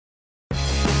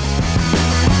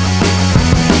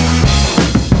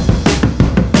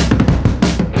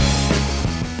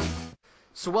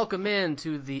So welcome in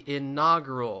to the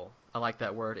inaugural, I like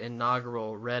that word,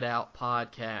 inaugural REDOUT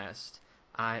podcast.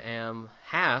 I am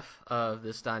half of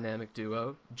this dynamic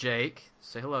duo, Jake.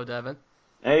 Say hello, Devin.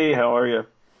 Hey, how are you?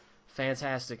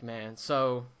 Fantastic, man.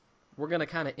 So we're going to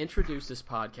kind of introduce this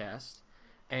podcast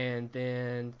and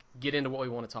then get into what we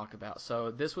want to talk about.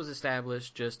 So this was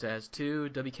established just as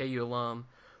two WKU alum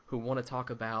who want to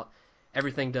talk about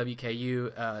everything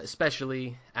WKU,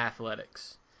 especially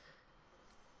athletics.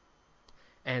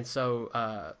 And so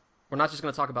we're not just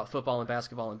going to talk about football and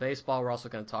basketball and baseball. We're also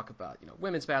going to talk about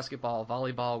women's basketball,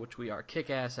 volleyball, which we are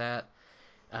kick-ass at,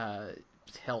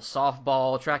 hell,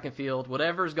 softball, track and field,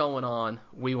 whatever's going on,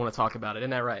 we want to talk about it. Isn't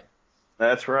that right?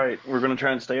 That's right. We're going to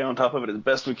try and stay on top of it as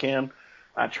best we can.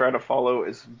 I try to follow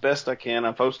as best I can.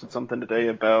 I posted something today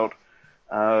about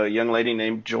a young lady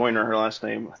named Joyner, her last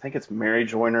name. I think it's Mary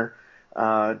Joyner,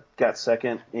 got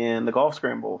second in the golf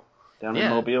scramble down in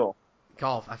Mobile.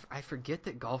 Golf. I forget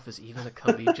that golf is even a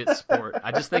collegiate sport.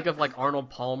 I just think of like Arnold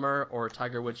Palmer or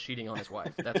Tiger Woods cheating on his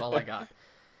wife. That's all I got.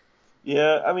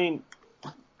 Yeah, I mean,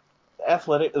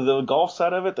 the golf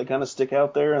side of it, they kind of stick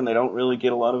out there and they don't really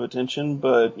get a lot of attention,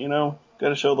 but, got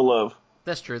to show the love.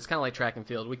 That's true. It's kind of like track and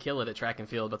field. We kill it at track and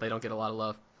field, but they don't get a lot of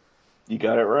love. You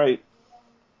got it right.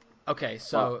 Okay,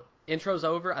 so intro's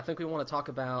over. I think we want to talk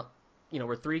about,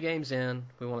 we're 3 games in.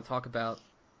 We want to talk about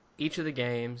each of the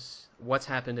games, what's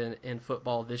happened in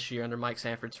football this year under Mike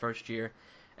Sanford's first year,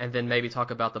 and then maybe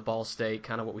talk about the Ball State,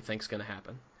 kind of what we think is going to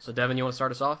happen. So, Devin, you want to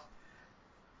start us off?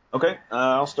 Okay,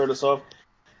 I'll start us off.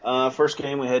 First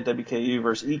game, we had WKU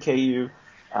versus EKU.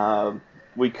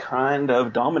 We kind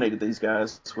of dominated these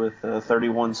guys with a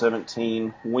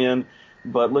 31-17 win,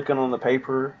 but looking on the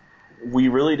paper, we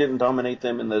really didn't dominate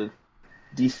them in the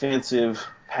defensive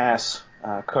pass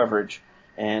coverage,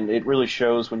 and it really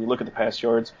shows when you look at the pass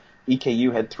yards.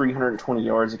 EKU had 320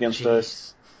 yards against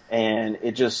us, and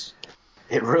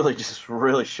it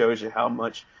really shows you how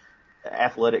much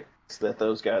athletics that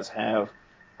those guys have.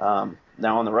 Now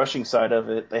on the rushing side of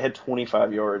it, they had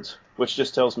 25 yards, which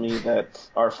just tells me that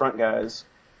our front guys,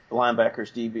 the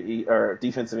linebackers,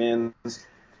 defensive ends,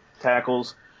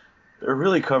 tackles, they're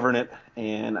really covering it,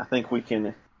 and I think we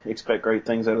can expect great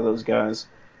things out of those guys.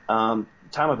 Time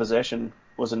of possession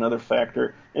was another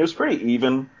factor. It was pretty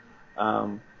even,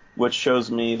 which shows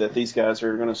me that these guys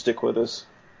are going to stick with us.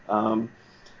 I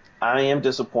am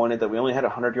disappointed that we only had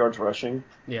 100 yards rushing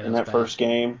in that first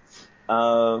game.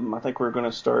 I think we're going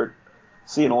to start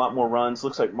seeing a lot more runs.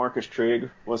 Looks like Marcus Trigg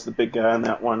was the big guy in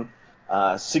that one.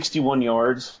 61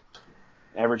 yards,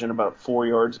 averaging about 4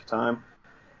 yards a time.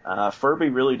 Furby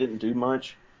really didn't do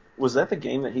much. Was that the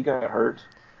game that he got hurt?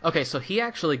 Okay, so he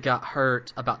actually got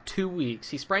hurt about 2 weeks.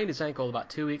 He sprained his ankle about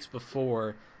 2 weeks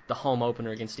before the home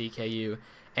opener against EKU.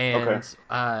 And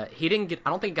he didn't get, I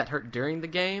don't think he got hurt during the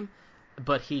game,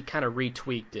 but he kind of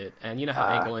retweaked it. And you know how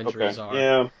ankle injuries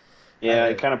are. Yeah,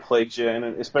 it kind of plagues you, and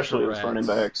especially with running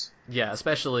backs. Yeah,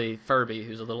 especially Furby,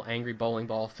 who's a little angry bowling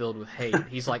ball filled with hate.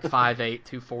 He's like 5'8",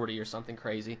 240 or something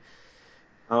crazy.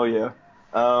 Oh, yeah.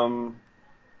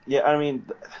 I mean,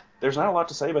 there's not a lot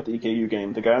to say about the EKU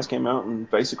game. The guys came out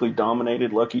and basically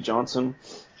dominated. Lucky Johnson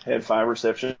had 5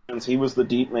 receptions. He was the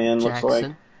deep man, Jackson. Looks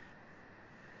like.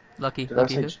 Lucky who?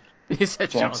 He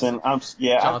said Jackson. Johnson.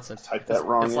 Johnson. I typed that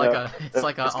wrong. It's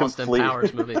like an Austin complete.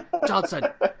 Powers movie.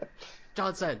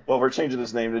 Johnson. Well, we're changing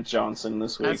his name to Johnson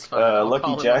this week. That's fine.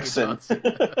 Lucky Jackson.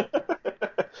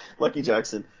 Lucky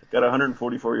Jackson got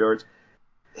 144 yards.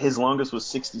 His longest was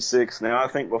 66. Now, I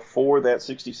think before that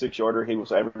 66-yarder, he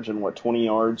was averaging, 20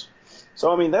 yards.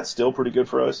 So, I mean, that's still pretty good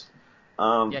for us.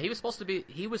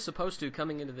 He was supposed to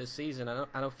coming into this season.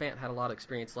 I know Fant had a lot of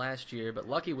experience last year, but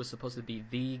Lucky was supposed to be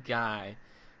the guy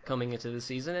coming into the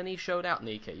season, and he showed out in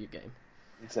the EKU game.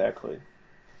 Exactly.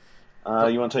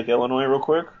 You want to take Illinois real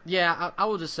quick? Yeah, I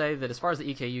will just say that as far as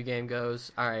the EKU game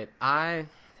goes, all right,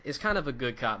 it's kind of a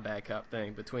good cop, bad cop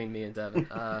thing between me and Devin.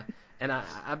 And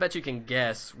I bet you can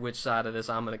guess which side of this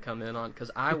I'm going to come in on, because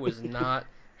I was not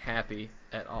happy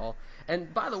at all.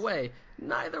 And by the way,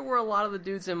 neither were a lot of the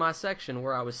dudes in my section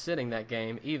where I was sitting that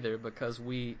game either, because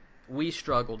we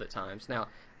struggled at times. Now,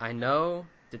 I know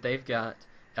that they've got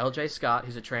L.J. Scott,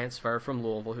 who's a transfer from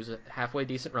Louisville, who's a halfway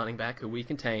decent running back who we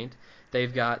contained.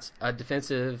 They've got a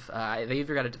defensive they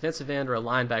either got a defensive end or a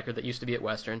linebacker that used to be at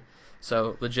Western,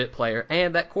 so legit player.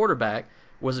 And that quarterback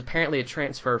was apparently a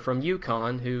transfer from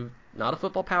UConn, who, not a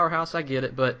football powerhouse, I get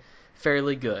it, but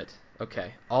fairly good.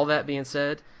 Okay, all that being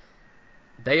said,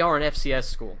 they are an FCS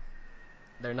school.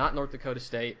 They're not North Dakota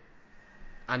State.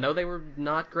 I know they were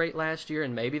not great last year,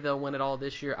 and maybe they'll win it all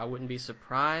this year. I wouldn't be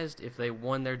surprised if they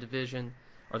won their division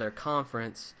or their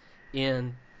conference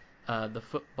in the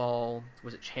football,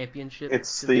 was it championship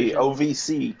It's the division?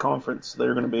 OVC conference.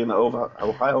 They're going to be in the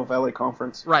Ohio Valley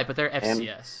Conference. Right, but they're And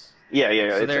FCS. yeah. So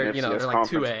It's an they're FCS they're like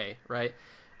conference. 2A, right?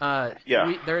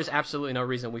 Yeah. There is absolutely no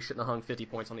reason we shouldn't have hung 50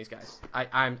 points on these guys.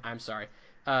 I'm sorry.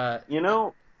 You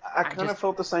know, I kind just- of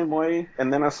felt the same way,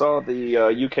 and then I saw the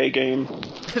UK game,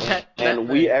 and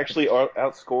we thing. actually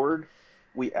outscored.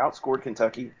 We outscored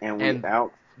Kentucky, and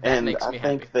That makes me I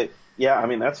think happy.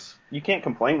 that you can't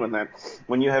complain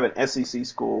when you have an SEC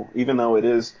school, even though it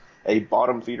is a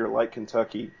bottom feeder like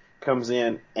Kentucky, comes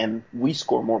in and we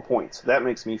score more points. That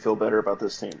makes me feel better about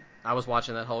this team. I was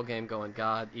watching that whole game going,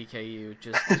 God, EKU,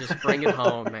 just bring it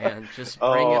home, man. Just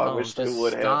bring it I home. wish they Just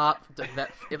would have. stop that.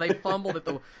 If they fumbled at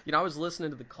I was listening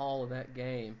to the call of that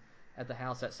game at the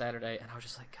house that Saturday, and I was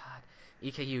just like, God,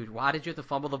 EKU, why did you have to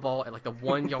fumble the ball at like the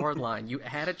 1 yard line? You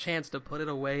had a chance to put it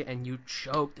away, and you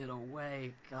choked it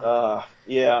away. God.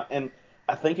 Yeah, and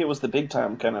I think it was the big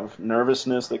time kind of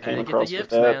nervousness that came Had to get across the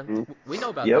with yips, that. man. We know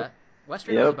about Yep. that.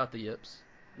 Western knows about the yips.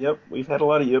 Yep, we've had a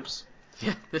lot of yips.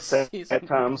 Yeah, this Sad season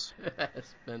times.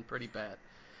 has been pretty bad.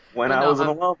 When But I no, was an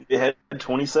alum, we had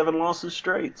 27 losses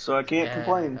straight, so I can't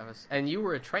complain. And you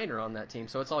were a trainer on that team,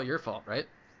 so it's all your fault, right?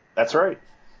 That's right.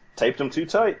 Taped them too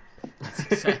tight. That's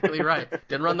exactly right.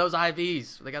 Didn't run those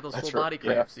IVs. They got those That's full right, body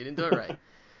yeah. cramps. You didn't do it right.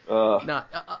 No,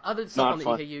 other stuff Not on the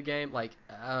fun. EKU game, like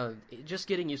just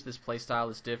getting used to this play style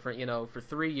is different. You know, for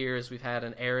 3 years we've had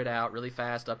an air it out, really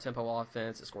fast, up tempo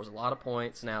offense. It scores a lot of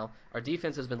points. Now our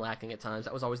defense has been lacking at times.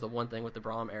 That was always the one thing with the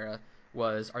Brom era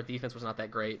was our defense was not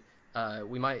that great.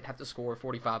 We might have to score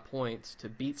 45 points to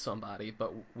beat somebody,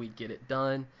 but we'd get it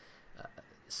done.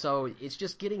 So it's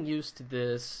just getting used to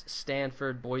this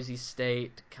Stanford, Boise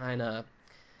State kind of,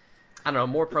 I don't know,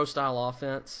 more pro style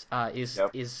offense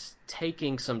is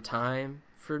taking some time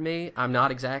for me. I'm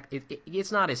not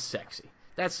it's not as sexy.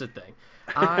 That's the thing.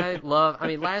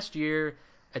 Last year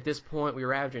at this point we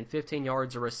were averaging 15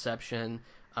 yards a reception.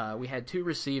 We had 2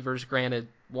 receivers. Granted,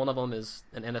 one of them is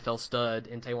an NFL stud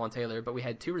in Taywan Taylor, but we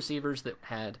had 2 receivers that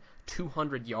had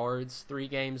 200 yards 3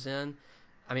 games in.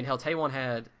 I mean, hell, Taywan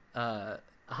had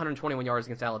 121 yards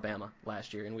against Alabama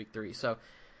last year in Week 3. So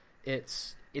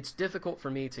it's difficult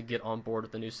for me to get on board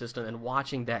with the new system, and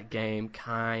watching that game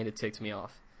kind of ticked me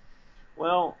off.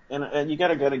 Well, and you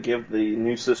gotta give the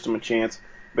new system a chance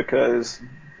because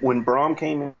when Brom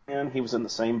came in, he was in the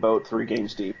same boat 3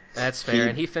 games deep. That's fair,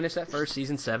 and he finished that first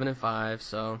season 7-5.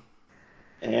 So,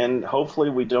 and hopefully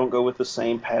we don't go with the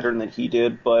same pattern that he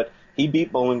did. But he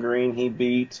beat Bowling Green. He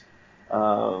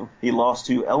lost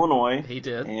to Illinois. He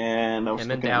did. And I was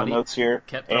Him and looking at my Dowdy notes here.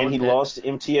 kept And throwing he pit. lost to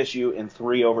MTSU in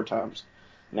 3 overtimes.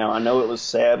 Now, I know it was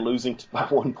sad losing by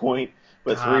 1 point,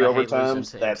 but God, 3 I hate overtimes,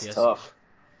 losing to that's MTSU. tough.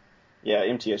 Yeah,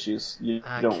 MTSU's, you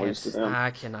don't lose to them.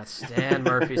 I cannot stand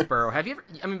Murfreesboro. Have you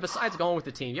ever, besides going with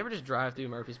the team, you ever just drive through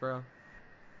Murfreesboro?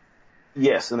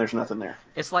 Yes, and there's nothing there.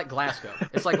 It's like Glasgow.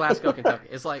 It's like Glasgow, Kentucky.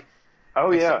 It's like,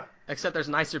 Oh, yeah. except there's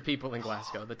nicer people in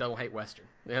Glasgow that don't hate Western.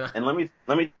 You know? And let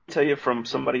me tell you from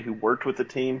somebody who worked with the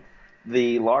team,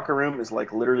 the locker room is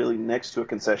like literally next to a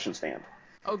concession stand.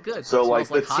 Oh, good. So, it like,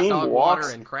 smells the hot team dog walks-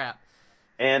 water and crap.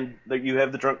 And you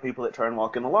have the drunk people that try and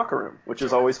walk in the locker room, which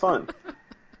is always fun.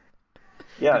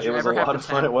 Yeah, Did you it was a ever have lot to of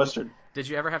fun at Western. Did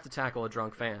you ever have to tackle a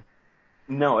drunk fan?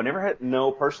 No,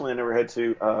 personally, I never had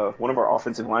to. One of our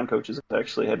offensive line coaches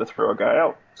actually had to throw a guy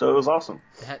out. So it was awesome.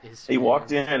 That is. He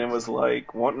walked in and was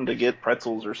like wanting to get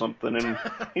pretzels or something, and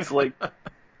he's like,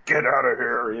 "Get out of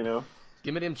here," you know.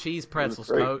 Give me them cheese pretzels,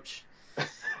 great. coach.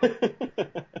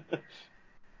 A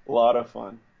lot of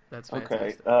fun. That's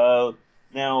Okay. fantastic.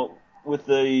 Now with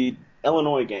the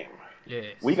Illinois game,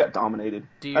 Yes. we got dominated.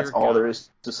 Dear That's all God. there is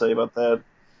to say about that.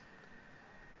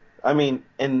 I mean,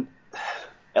 and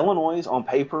Illinois on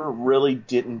paper really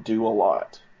didn't do a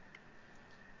lot.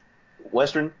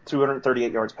 Western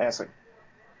 238 yards passing.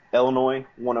 Illinois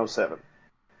 107.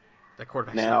 That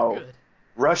quarterback's Now- so good.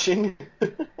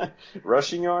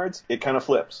 Rushing yards, it kind of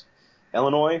flips.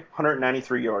 Illinois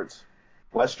 193 yards.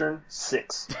 Western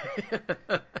 6.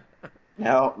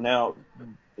 Now,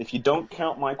 if you don't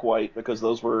count Mike White, because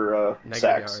those were Negative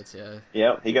sacks. yards, yeah.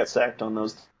 Yeah, he got sacked on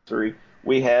those 3.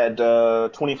 We had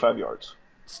 25 yards,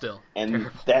 Still. and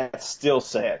terrible. that's still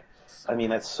sad. I mean,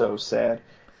 that's so sad.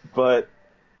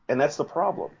 And that's the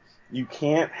problem. You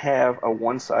can't have a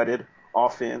one-sided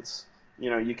offense. You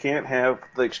know, you can't have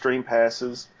the extreme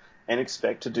passes and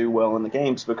expect to do well in the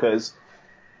games because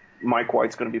Mike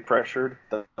White's going to be pressured.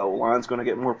 The O-line's going to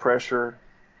get more pressure.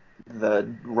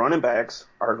 The running backs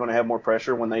are going to have more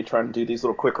pressure when they try to do these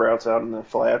little quick routes out in the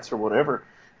flats or whatever.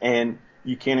 And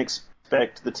you can't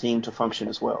expect the team to function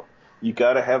as well. You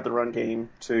got to have the run game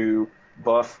to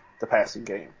buff the passing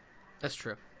game. That's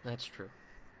true. That's true.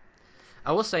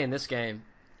 I will say in this game,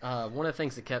 one of the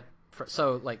things that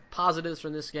positives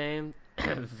from this game,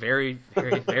 very,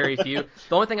 very, very few.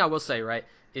 The only thing I will say, right,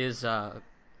 is the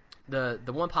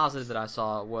one positive that I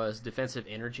saw was defensive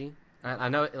energy. I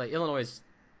know like Illinois,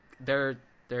 they're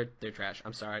trash.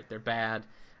 I'm sorry, they're bad.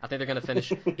 I think they're going to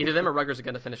finish either them or Rutgers are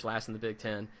going to finish last in the Big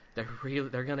Ten.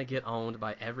 They're going to get owned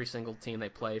by every single team they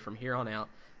play from here on out.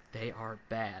 They are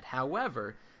bad.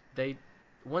 However,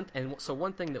 one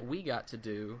thing that we got to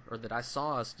do, or that I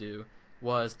saw us do,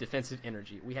 was defensive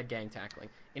energy. We had gang tackling.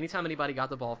 Anytime anybody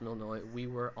got the ball from Illinois, we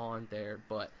were on their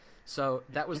butt. So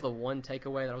that was the one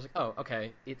takeaway that I was like, oh,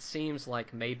 okay, it seems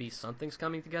like maybe something's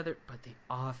coming together, but the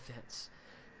offense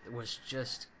was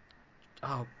just,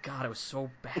 oh God, it was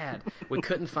so bad. We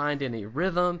couldn't find any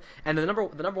rhythm. And the number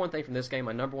one thing from this game,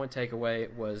 my number one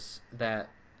takeaway was that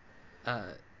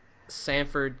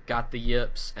Sanford got the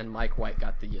yips and Mike White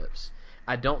got the yips.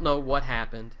 I don't know what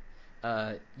happened.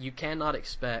 You cannot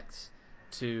expect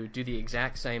to do the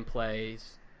exact same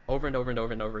plays over and over and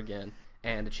over and over again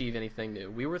and achieve anything new.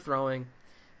 We were throwing.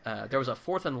 There was a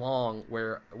 4th and long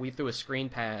where we threw a screen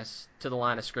pass to the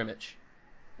line of scrimmage.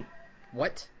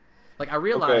 What? Like, I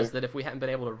realized that if we hadn't been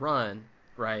able to run,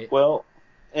 right? Well,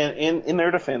 and in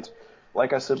their defense,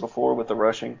 like I said before with the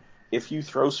rushing, if you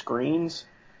throw screens,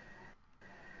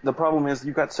 the problem is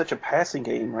you've got such a passing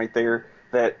game right there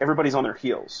that everybody's on their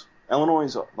heels.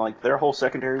 Illinois, like, their whole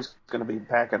secondary is going to be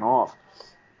backing off,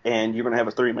 and you're going to have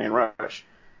a 3-man rush.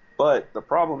 But the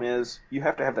problem is you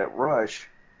have to have that rush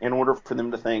in order for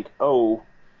them to think, oh,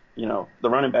 the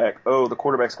running back, oh, the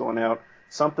quarterback's going out,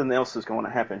 something else is going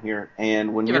to happen here.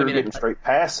 And when you're getting straight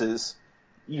passes,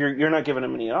 you're not giving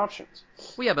them any options.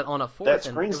 Well, yeah, but on a 4th that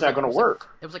screen's not going to work.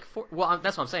 It was like well,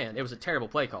 that's what I'm saying. It was a terrible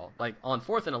play call. Like on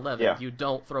 4th and 11, you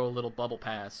don't throw a little bubble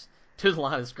pass to the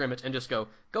line of scrimmage and just go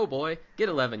boy, get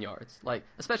 11 yards. Like,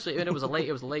 especially when it was a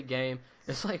late game.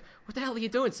 It's like, what the hell are you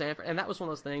doing, Sanford? And that was one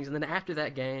of those things. And then after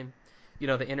that game,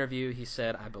 the interview, he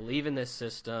said, I believe in this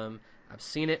system. I've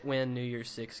seen it win New Year's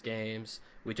 6 games.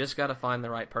 We just got to find the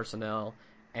right personnel.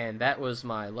 And that was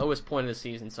my lowest point of the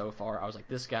season so far. I was like,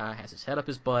 this guy has his head up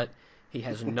his butt. He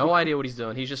has no idea what he's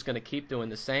doing. He's just going to keep doing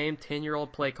the same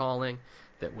 10-year-old play calling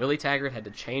that Willie Taggart had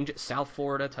to change at South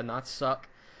Florida to not suck.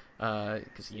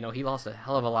 Because, he lost a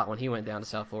hell of a lot when he went down to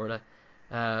South Florida.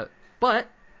 But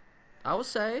I will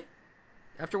say,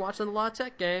 after watching the La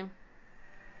Tech game,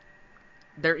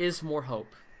 there is more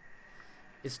hope.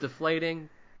 It's deflating,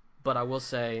 but I will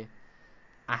say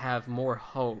I have more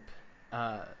hope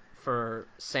for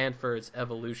Sanford's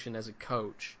evolution as a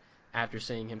coach after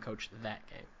seeing him coach that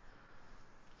game.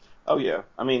 Oh, yeah.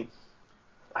 I mean,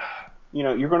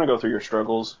 you're going to go through your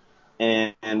struggles,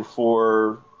 and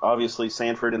for obviously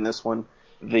Sanford in this one,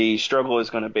 the struggle is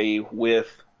going to be with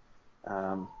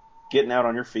getting out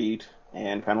on your feet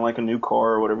and kind of like a new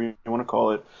car or whatever you want to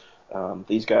call it.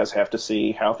 These guys have to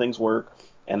see how things work,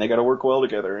 and they got to work well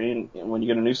together. And when you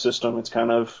get a new system, it's going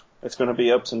to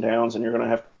be ups and downs, and you're going to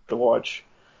have to watch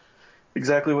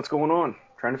exactly what's going on,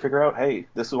 trying to figure out, hey,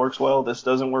 this works well, this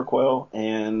doesn't work well,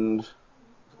 and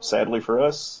sadly for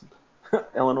us,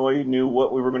 Illinois knew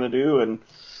what we were going to do, and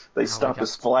they stopped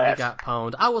us flat. We got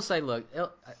pwned. I will say, look,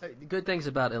 good things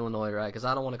about Illinois, right? Because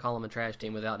I don't want to call them a trash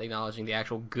team without acknowledging the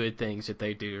actual good things that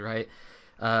they do, right?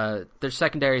 Their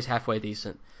secondary is halfway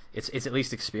decent. It's at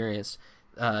least experienced.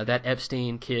 That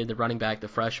Epstein kid, the running back, the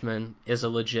freshman, is a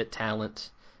legit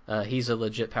talent. He's a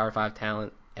legit Power 5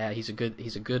 talent. He's a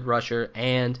good rusher,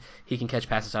 and he can catch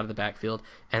passes out of the backfield.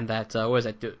 And that what was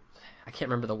that? I can't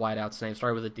remember the wideout's name.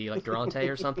 Started with a D, like Durante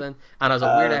or something. I know, it was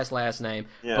a weird ass last name,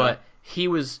 but he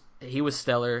was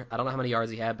stellar. I don't know how many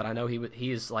yards he had, but I know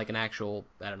he is like an actual,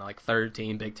 I don't know, like 3rd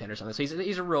team Big Ten or something. So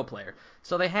he's a real player.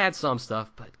 So they had some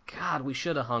stuff, but God, we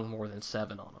should have hung more than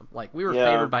 7 on him. Like, we were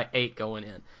favored by 8 going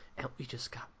in, and we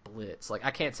just got blitzed. Like,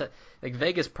 I can't say, like,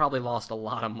 Vegas probably lost a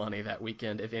lot of money that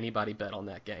weekend if anybody bet on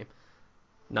that game.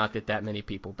 Not that many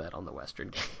people bet on the Western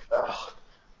game.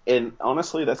 And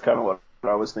honestly, that's kind of what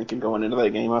I was thinking going into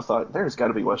that game. I thought, there's got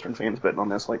to be Western fans betting on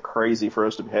this like crazy for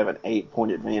us to have an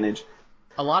 8-point advantage.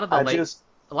 A lot of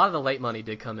the late money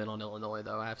did come in on Illinois,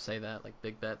 though. I have to say that, like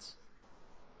big bets.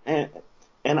 And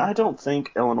I don't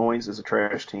think Illinois is a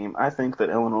trash team. I think that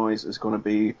Illinois is going to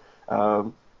be.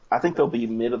 I think they'll be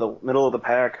middle of the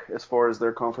pack as far as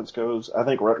their conference goes. I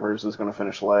think Rutgers is going to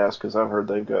finish last because I've heard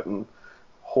they've gotten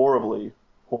horribly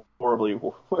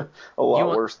a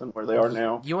lot worse than where they are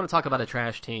now. You want to talk about a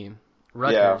trash team?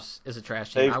 Rutgers is a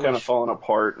trash team. They've kind of fallen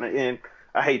apart, and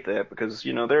I hate that because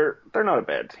they're not a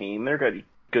bad team. They've got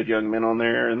good young men on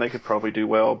there, and they could probably do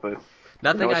well. But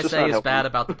Nothing I it's just say not is helping. bad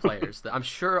about the players. I'm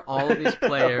sure all of these Well,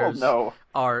 players no.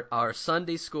 are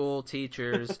Sunday school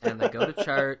teachers, and they go to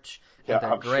church, Yeah, and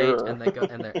they're I'm great, sure. and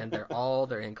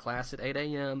they're in class at 8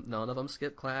 a.m. None of them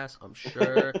skip class. I'm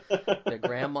sure their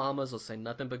grandmamas will say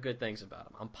nothing but good things about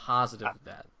them. I'm positive of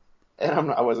that.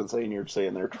 And I wasn't saying you're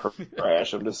saying they're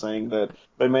trash. I'm just saying that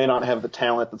they may not have the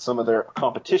talent that some of their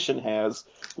competition has,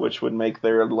 which would make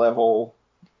their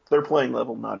playing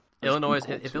level, not as Illinois,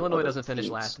 equal if to Illinois other doesn't finish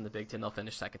teams. last in the Big Ten, they'll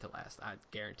finish second to last. I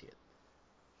guarantee it.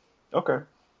 Okay.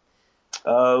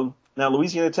 Now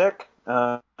Louisiana Tech.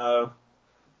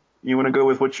 You want to go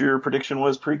with what your prediction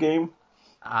was pregame?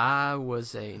 I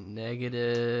was a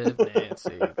negative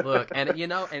Nancy. Look, and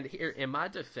here in my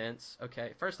defense,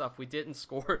 okay, first off, we didn't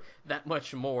score that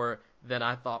much more than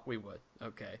I thought we would.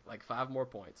 Okay, like 5 more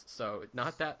points. So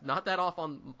not that off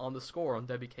on the score on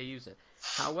WKU's end.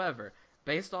 However,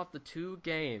 based off the 2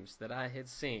 games that I had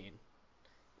seen,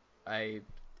 a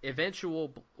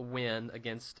eventual win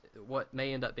against what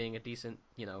may end up being a decent,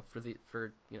 for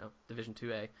Division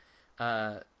 2A,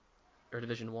 or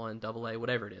Division 1, AA,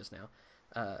 whatever it is now.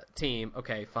 Team,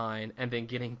 okay, fine, and then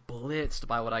getting blitzed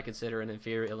by what I consider an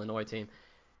inferior Illinois team.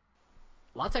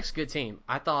 La Tech's a good team.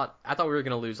 I thought we were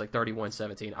going to lose like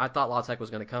 31-17. I thought La Tech was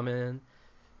going to come in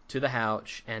to the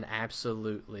Houch and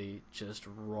absolutely just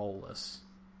roll us.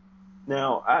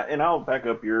 Now, I'll back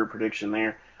up your prediction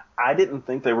there. I didn't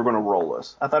think they were going to roll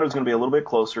us. I thought it was going to be a little bit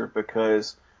closer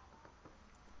because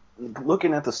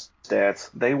looking at the stats,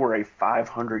 they were a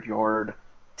 500-yard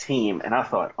team, and I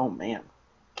thought, oh man,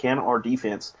 can our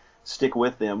defense stick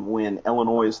with them when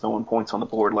Illinois is throwing points on the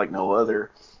board like no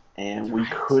other, and we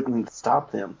couldn't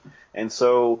stop them. And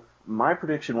so my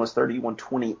prediction was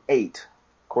 31-28. Of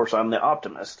course, I'm the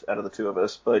optimist out of the two of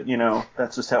us, but,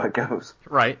 that's just how it goes.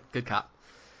 Right, good cop.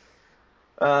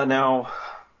 Now,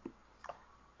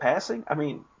 passing, I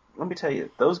mean, let me tell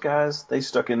you, those guys, they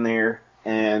stuck in there,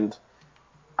 and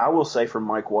I will say for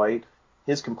Mike White,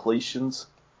 his completions,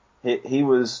 he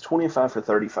was 25 for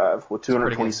 35 with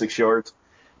 226 yards.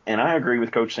 And I agree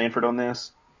with Coach Sanford on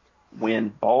this. When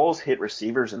balls hit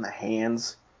receivers in the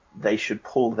hands, they should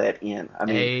pull that in. I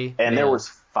mean, and there was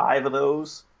 5 of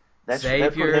those. That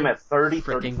put him at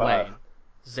 35. Lane.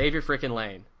 Xavier freaking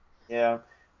Lane. Yeah.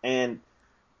 And,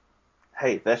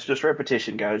 hey, that's just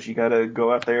repetition, guys. You got to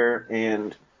go out there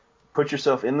and put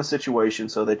yourself in the situation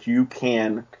so that you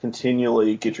can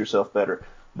continually get yourself better.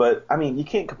 But, I mean, you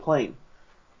can't complain.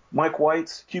 Mike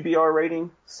White's QBR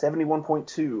rating,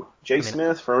 71.2.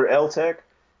 Smith for L-Tech,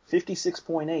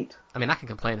 56.8. I mean, I can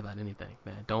complain about anything,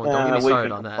 man. Don't get me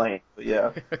started on that. But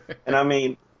yeah. And I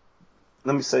mean,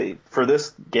 let me say, for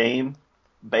this game,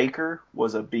 Baker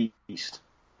was a beast.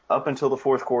 Up until the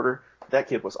fourth quarter, that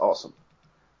kid was awesome.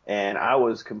 And I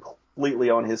was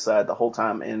completely on his side the whole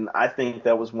time. And I think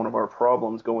that was one of our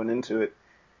problems going into it.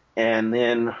 And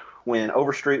then when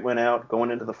Overstreet went out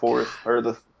going into the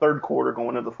third quarter,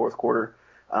 going into the fourth quarter,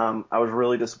 I was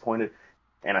really disappointed.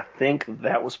 And I think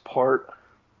that was part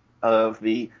of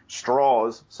the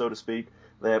straws, so to speak,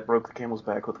 that broke the camel's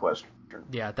back with Western.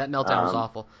 Yeah, that meltdown was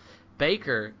awful.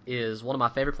 Baker is one of my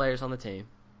favorite players on the team.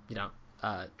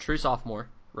 True sophomore,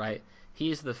 right?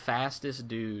 He's the fastest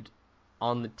dude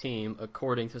on the team,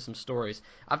 according to some stories.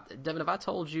 Devin, have I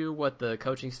told you what the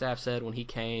coaching staff said when he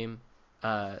came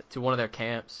to one of their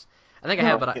camps? I think I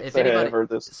have, but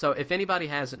if anybody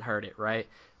hasn't heard it, right?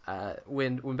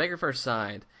 When Baker first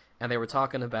signed, and they were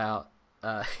talking about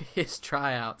his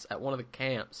tryouts at one of the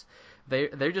camps,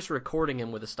 they're just recording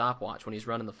him with a stopwatch when he's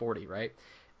running the 40, right?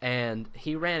 And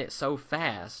he ran it so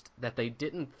fast that they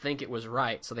didn't think it was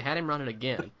right, so they had him run it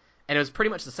again, and it was pretty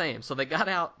much the same. So they got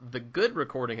out the good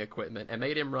recording equipment and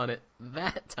made him run it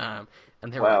that time,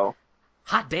 and they were like,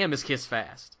 "Hot damn, this kid's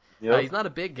fast." Yep. He's not a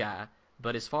big guy.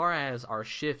 But as far as our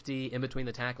shifty, in between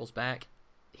the tackles back,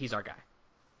 he's our guy.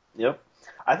 Yep.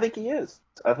 I think he is.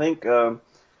 I think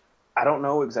I don't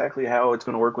know exactly how it's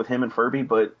going to work with him and Furby,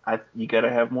 but you got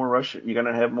to have more rush. You got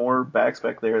to have more backs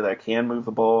back there that can move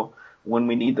the ball when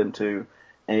we need them to.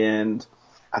 And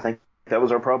I think that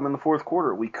was our problem in the fourth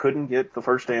quarter. We couldn't get the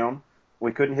first down.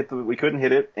 We couldn't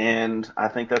hit it, and I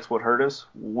think that's what hurt us.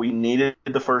 We needed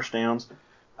the first downs.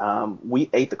 We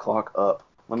ate the clock up.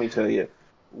 Let me tell you.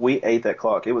 We ate that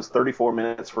clock. It was 34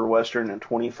 minutes for Western and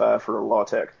 25 for La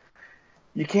Tech.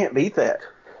 You can't beat that.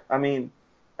 I mean,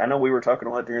 I know we were talking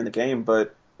a lot during the game,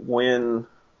 but when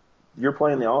you're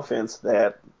playing the offense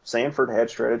that Sanford had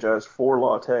strategized for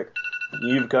La Tech,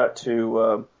 you've got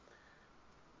to,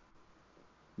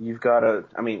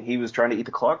 I mean, he was trying to eat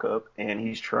the clock up, and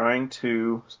he's trying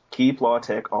to keep La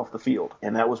Tech off the field.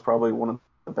 And that was probably one of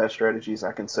the best strategies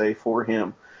I can say for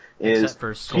him. Except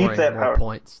for scoring more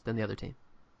points than the other team.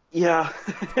 Yeah.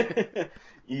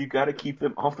 You got to keep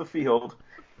them off the field,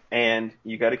 and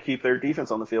you got to keep their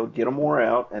defense on the field, get them more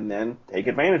out, and then take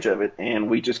advantage of it. And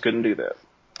we just couldn't do that.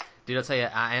 Dude, I'll tell you,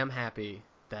 I am happy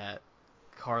that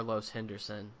Carlos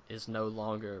Henderson is no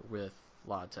longer with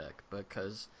La Tech,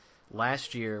 because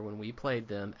last year when we played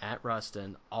them at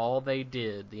Ruston, all they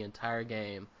did the entire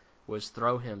game was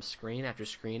throw him screen after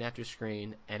screen after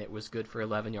screen, and it was good for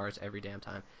 11 yards every damn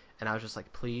time. And I was just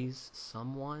like, please,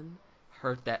 someone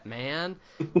hurt that man,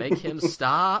 make him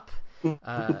stop.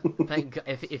 Thank God,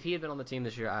 if he had been on the team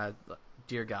this year,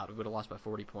 dear God, we would have lost by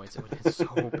 40 points. It would have been so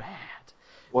bad.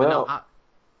 But no, Well,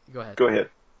 go ahead. go ahead.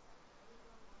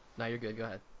 No, you're good. Go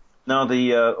ahead.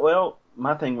 No,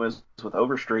 my thing was with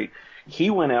Overstreet. He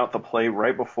went out the play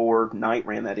right before Knight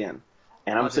ran that in,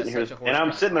 and I'm sitting here, and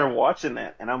I'm sitting there watching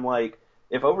that, and I'm like,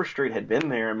 if Overstreet had been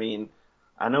there, I mean,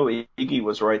 I know Iggy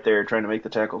was right there trying to make the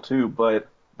tackle too, but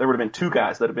there would have been two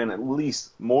guys that have been at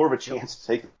least more of a chance to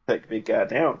take that big guy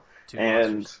down.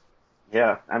 And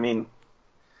yeah, I mean,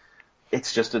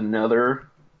 it's just another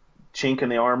chink in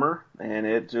the armor, and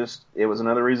it was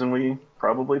another reason we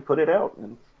probably put it out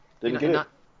and didn't get it.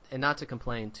 And not to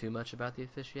complain too much about the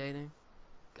officiating,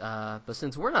 but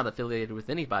since we're not affiliated with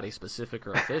anybody specific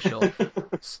or official,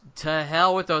 to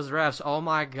hell with those refs. Oh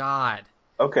my God.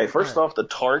 Okay, first off, the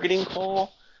targeting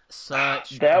call.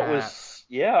 Such that crap. was,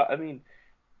 yeah, I mean,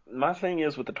 my thing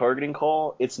is with the targeting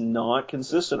call, it's not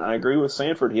consistent. I agree with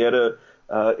Sanford. He had a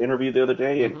interview the other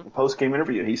day, a post-game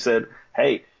interview. He said,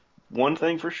 hey, one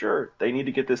thing for sure, they need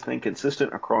to get this thing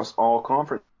consistent across all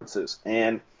conferences.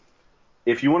 And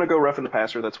if you want to go roughing the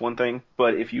passer, that's one thing.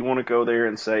 But if you want to go there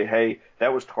and say, hey,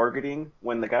 that was targeting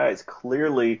when the guy is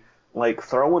clearly like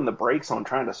throwing the brakes on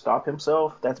trying to stop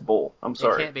himself, that's bull. I'm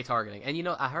sorry. It can't be targeting. And,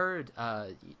 I heard,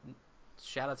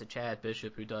 shout out to Chad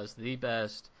Bishop, who does the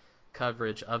best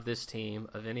coverage of this team,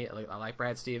 of any. I like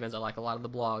Brad Stevens, I like a lot of the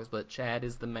blogs, but Chad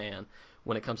is the man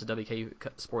when it comes to WKU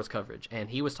sports coverage. And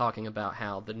he was talking about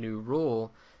how the new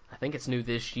rule, I think it's new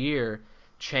this year,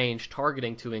 changed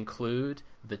targeting to include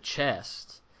the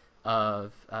chest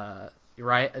of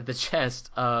the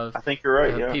chest of I think you're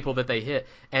right, yeah. people that they hit.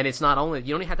 And it's not only,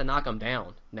 you don't even have to knock them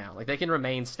down now. Like, they can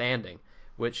remain standing,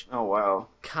 which oh wow,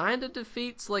 kind of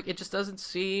defeats, like, it just doesn't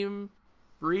seem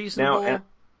reasonable.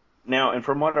 Now, and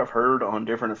from what I've heard on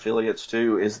different affiliates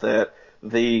too, is that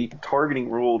the targeting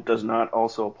rule does not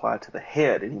also apply to the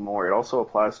head anymore. It also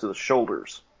applies to the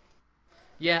shoulders.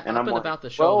 Yeah, and up and about the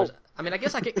shoulders. I mean, I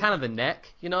guess I get kind of the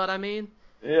neck, you know what I mean?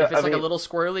 Yeah, if it's like a little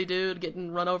squirrely dude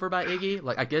getting run over by Iggy,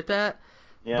 like, I get that.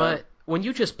 Yeah. But when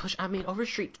you just push, I mean,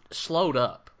 Overstreet slowed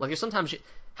up. Like, sometimes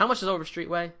how much does Overstreet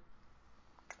weigh?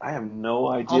 I have no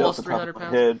idea Almost off the top 300 of my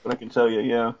pounds? head, but I can tell you,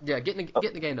 yeah. Yeah, getting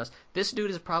the game does. This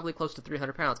dude is probably close to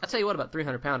 300 pounds. I tell you what about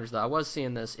 300 pounders, though. I was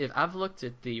seeing this. If I've looked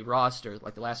at the roster,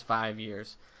 like the last 5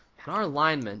 years, and our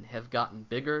linemen have gotten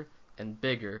bigger and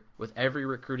bigger with every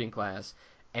recruiting class,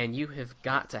 and you have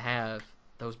got to have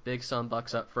those big son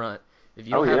bucks up front. If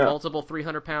you don't have multiple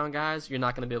 300-pound guys, you're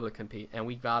not going to be able to compete, and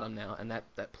we got them now, and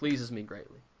that pleases me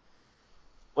greatly.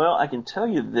 Well, I can tell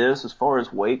you this, as far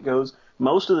as weight goes,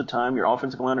 most of the time your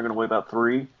offensive line are going to weigh about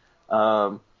 3,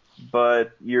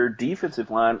 but your defensive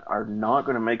line are not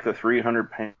going to make the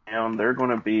 300-pound. They're going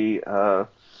to be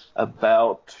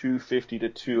about 250 to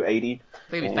 280.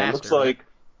 Maybe and faster. It looks like,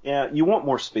 yeah, you want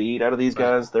more speed out of these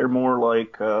guys. They're more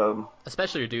like...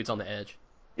 especially your dudes on the edge.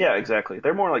 Yeah, exactly.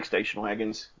 They're more like station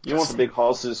wagons. You want the big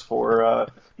horses for...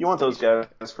 you want those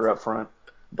guys for up front.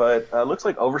 But looks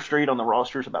like Overstreet on the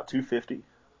roster is about 250.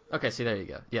 Okay, see, there you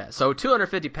go. Yeah, so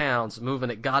 250 pounds moving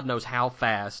at God knows how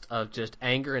fast of just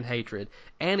anger and hatred,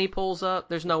 and he pulls up.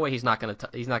 There's no way he's not gonna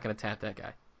tap that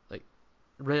guy. Like,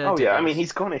 ridiculous. Oh yeah, I mean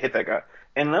he's going to hit that guy.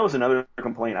 And that was another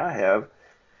complaint I have.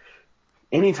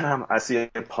 Anytime I see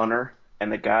a punter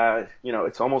and the guy,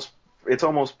 it's almost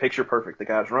picture perfect. The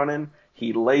guy's running,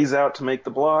 he lays out to make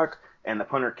the block, and the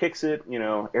punter kicks it.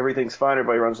 Everything's fine.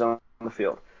 Everybody runs down the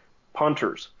field.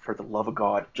 Punters, for the love of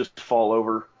God, just fall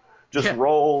over. Just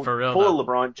roll. For real, pull a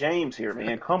LeBron James here,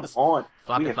 man. Come on.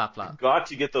 Floppy, flop, flop. Got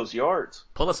to get those yards.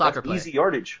 Pull a soccer That's play. Easy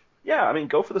yardage. Yeah, I mean,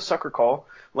 go for the sucker call.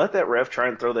 Let that ref try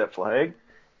and throw that flag.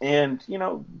 And,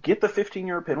 get the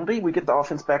 15-yard penalty. We get the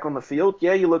offense back on the field.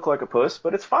 Yeah, you look like a puss,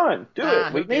 but it's fine. Do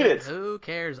it. We need it. Who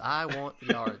cares? I want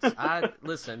yards.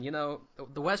 Listen,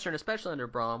 the Western, especially under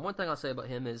Braum, one thing I'll say about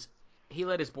him is he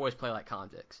let his boys play like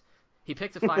convicts. He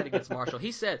picked a fight against Marshall.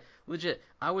 He said, legit,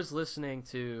 I was listening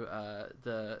to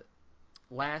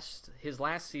his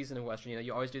last season in Western.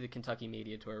 You always do the Kentucky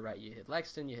media tour, right? You hit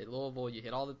Lexington, you hit Louisville, you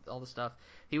hit all the stuff.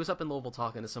 He was up in Louisville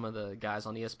talking to some of the guys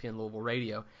on ESPN Louisville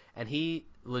radio, and he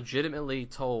legitimately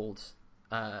told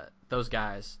those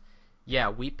guys, yeah,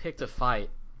 we picked a fight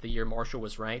the year Marshall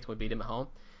was ranked. We beat him at home.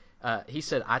 He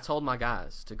said, I told my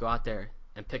guys to go out there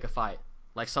and pick a fight,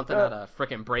 like something out of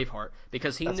freaking Braveheart,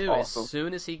 because he knew awesome. as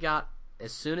soon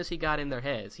as he got in their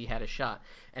heads, he had a shot.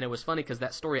 And it was funny because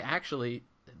that story actually,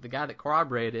 the guy that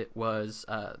corroborated it was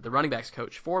the running backs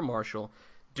coach for Marshall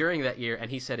during that year,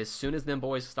 and he said as soon as them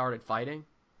boys started fighting,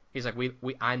 he's like,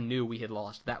 I knew we had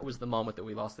lost. That was the moment that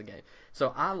we lost the game.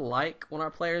 So I like when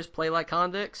our players play like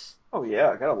convicts. Oh yeah,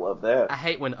 I gotta love that. I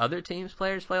hate when other teams'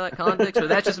 players play like convicts, but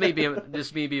that's just me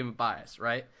being biased,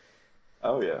 right?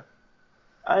 Oh yeah.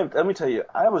 Let me tell you,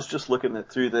 I was just looking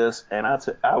through this, and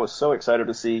I was so excited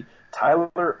to see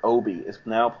Tyler Obi is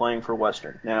now playing for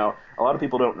Western. Now, a lot of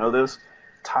people don't know this.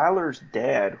 Tyler's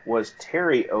dad was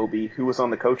Terry Obi, who was on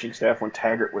the coaching staff when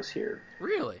Taggart was here.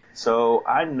 Really? So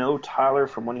I know Tyler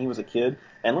from when he was a kid,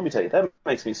 and let me tell you, that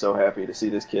makes me so happy to see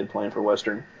this kid playing for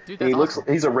Western. Dude, that's awesome.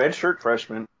 He's a redshirt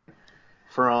freshman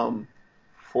from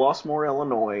Flossmoor,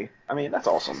 Illinois. I mean, that's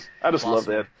awesome. I just love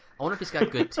that. I wonder if he's got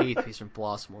good teeth if he's from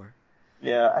Flossmoor.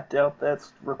 Yeah, I doubt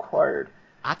that's required.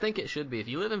 I think it should be. If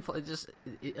you live in just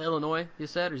Illinois, you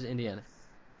said, or is it Indiana?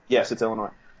 Yes, it's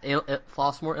Illinois.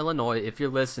 Flossmoor, Illinois, if you're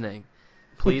listening,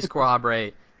 please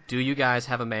corroborate. Do you guys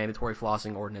have a mandatory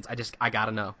flossing ordinance? I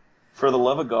gotta know. For the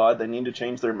love of God, they need to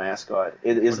change their mascot.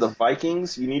 It is the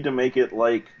Vikings. You need to make it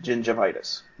like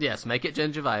gingivitis. Yes, make it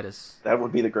gingivitis. That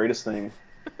would be the greatest thing.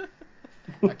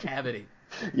 A cavity.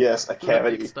 Yes, a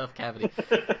cavity. Big stuff cavity.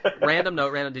 Random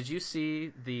note, did you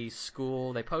see the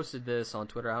school? They posted this on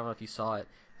Twitter. I don't know if you saw it.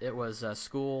 It was a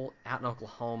school out in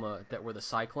Oklahoma that were the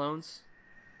Cyclones.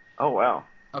 Oh, wow.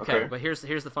 Okay, but here's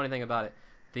the funny thing about it.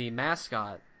 The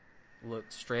mascot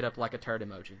looked straight up like a turd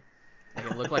emoji. Like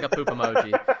it looked like a poop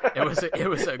emoji. It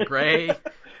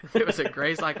was a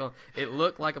gray cyclone. It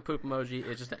looked like a poop emoji.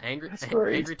 It's just an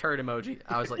angry turd emoji.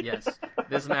 I was like, yes,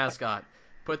 this mascot.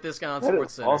 Put this guy on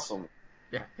Sports Center. Awesome.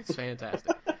 Yeah, it's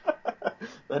fantastic.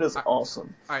 That is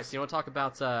awesome. All right, so you want to talk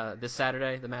about this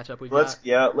Saturday, the matchup we've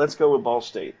got? Let's go with Ball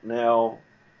State. Now,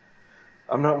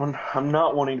 I'm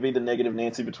not wanting to be the negative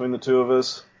Nancy between the two of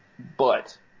us,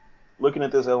 but looking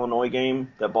at this Illinois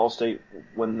game, that Ball State,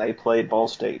 when they played Ball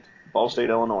State,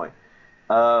 Illinois,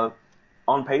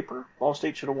 on paper, Ball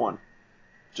State should have won.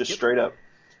 Just straight up.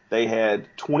 They had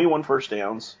 21 first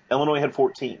downs. Illinois had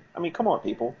 14. I mean, come on,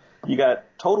 people. You got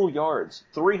total yards,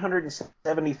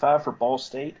 375 for Ball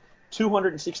State,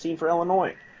 216 for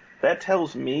Illinois. That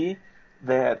tells me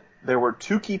that there were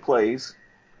two key plays.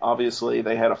 Obviously,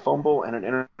 they had a fumble and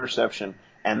an interception,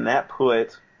 and that Ball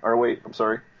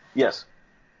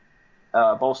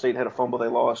State had a fumble they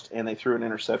lost, and they threw an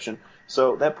interception.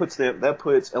 So that puts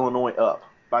Illinois up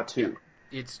by 2.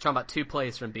 Yeah. It's talking about 2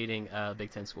 plays from beating Big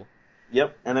Ten school.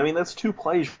 Yep, and I mean that's 2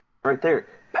 plays right there.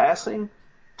 Passing,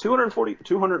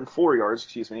 204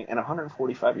 yards, and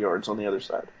 145 yards on the other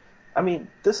side. I mean,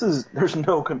 there's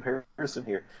no comparison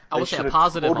here. I would say a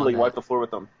positive totally on that. Wiped the floor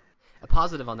with them. A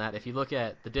positive on that, if you look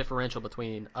at the differential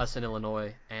between us in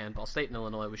Illinois and Ball State in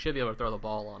Illinois, we should be able to throw the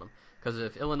ball on them. Because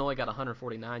if Illinois got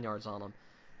 149 yards on them,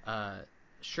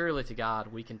 surely to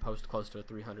God we can post close to a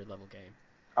 300 level game.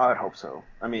 I'd hope so.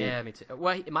 I mean, yeah, me too.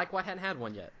 Well, Mike White hadn't had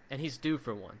one yet, and he's due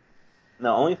for one. The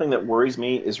only thing that worries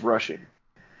me is rushing.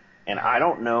 And I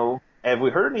don't know. Have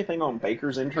we heard anything on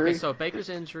Baker's injury? Okay, so Baker's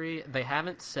injury, they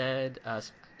haven't said,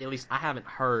 at least I haven't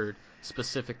heard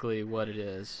specifically what it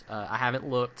is. I haven't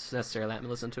looked necessarily. I haven't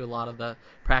listened to a lot of the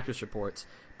practice reports.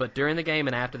 But during the game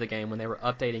and after the game, when they were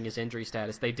updating his injury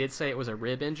status, they did say it was a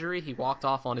rib injury. He walked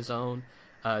off on his own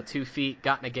 2 feet,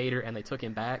 got in a gator, and they took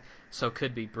him back. So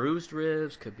could be bruised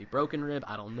ribs, could be broken rib.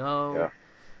 I don't know.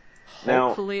 Yeah.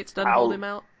 Hopefully it doesn't hold him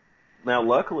out. Now,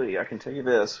 luckily, I can tell you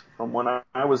this, from when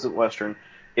I was at Western,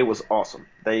 it was awesome.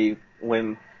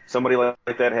 When somebody like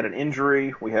that had an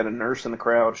injury, we had a nurse in the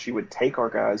crowd. She would take our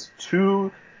guys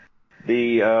to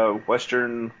the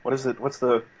Western, what is it? What's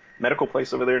the medical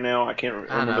place over there now? I can't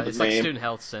remember the name. It's like Student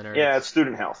Health Center. Yeah, it's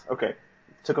Student Health. Okay.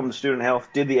 Took them to Student Health,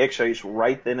 did the x-rays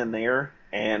right then and there,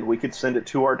 and we could send it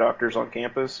to our doctors on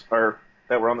campus, or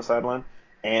that were on the sideline,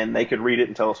 and they could read it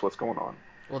and tell us what's going on.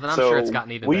 Well, then I'm sure it's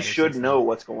gotten even better. We should know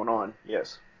what's going on,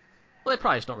 yes. Well, they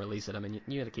probably just don't release it. I mean,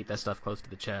 you got to keep that stuff close to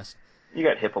the chest. You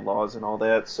got HIPAA laws and all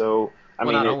that, so,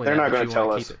 they're not going to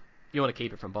tell us. You want to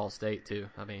keep it from Ball State, too.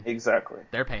 I mean, exactly.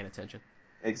 They're paying attention.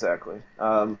 Exactly.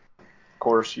 Of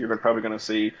course, you're probably going to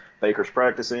see Baker's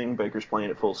practicing, Baker's playing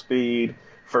at full speed,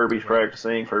 Furby's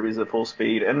practicing, Furby's at full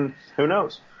speed, and who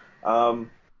knows?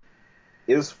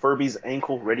 Is Furby's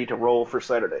ankle ready to roll for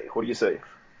Saturday? What do you say?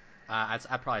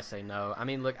 I'd probably say no. I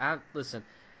mean, look, I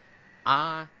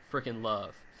freaking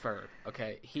love Ferb.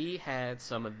 Okay, he had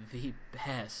some of the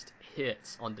best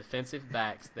hits on defensive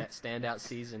backs that standout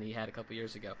season he had a couple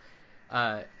years ago.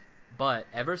 But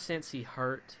ever since he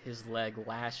hurt his leg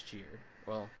last year,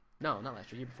 well, no, not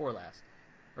last year, year before last,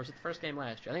 or was it the first game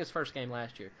last year? I think it was the first game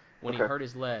last year when he hurt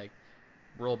his leg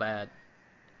real bad.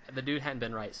 The dude hadn't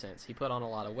been right since. He put on a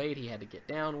lot of weight. He had to get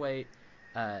down weight.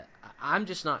 I'm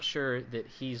just not sure that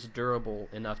he's durable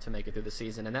enough to make it through the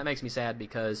season, and that makes me sad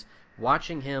because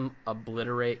watching him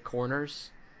obliterate corners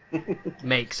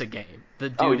makes a game. The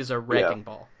dude is a wrecking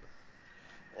ball.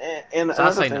 And so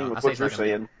another thing with what you're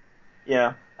saying,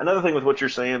 another thing with what you're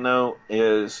saying though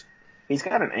is he's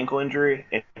got an ankle injury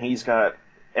and he's got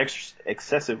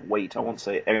excessive weight. I won't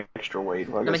say extra weight.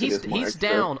 Well, I mean, he's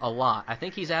down a lot. I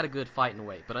think he's at a good fighting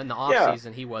weight, but in the off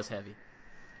season he was heavy.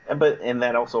 And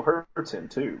that also hurts him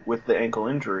too with the ankle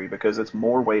injury because it's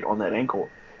more weight on that ankle.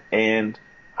 And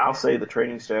I'll say the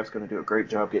training staff's going to do a great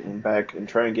job getting him back and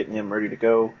trying getting him ready to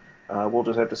go. We'll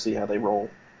just have to see how they roll.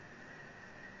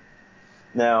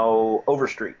 Now,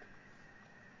 Overstreet.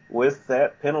 With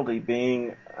that penalty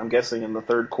being, I'm guessing, in the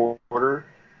third quarter,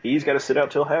 he's got to sit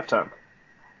out till halftime.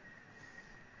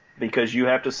 Because you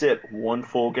have to sit one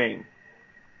full game.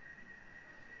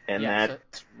 And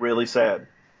that's really sad.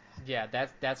 Yeah,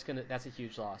 that's a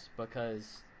huge loss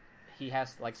because he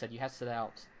has, like I said, you have to sit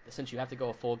out. Since you have to go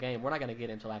a full game, we're not going to get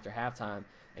him until after halftime,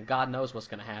 and God knows what's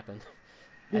going to happen.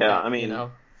 I mean,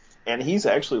 and he's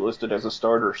actually listed as a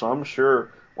starter, so I'm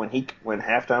sure when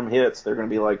halftime hits, they're going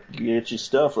to be like, "Get your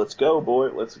stuff, let's go, boy,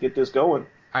 let's get this going."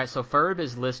 All right, so Ferb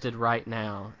is listed right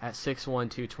now at 6'1",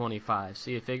 225. So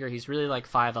you figure he's really like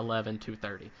 5'11",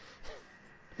 230.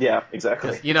 Yeah,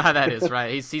 exactly. You know how that is,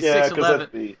 right? He's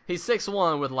 6'11". He's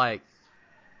 6'1" with like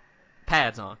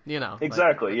pads on,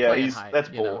 Exactly. Like that's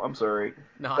bull. I'm sorry.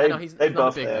 No, I know he's not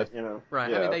a big that,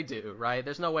 Right. Yeah. I mean they do, right?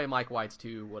 There's no way Mike White's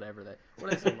whatever that. What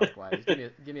do they say Mike White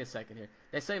is? Give me a second here.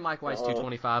 They say Mike White's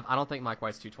 225. I don't think Mike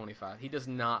White's 225. He does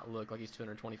not look like he's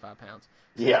 225 pounds.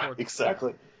 Yeah,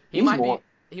 exactly. He might be.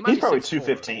 He's probably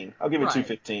 215. I'll give him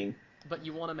 215. But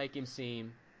you want to make him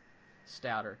seem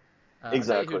stouter.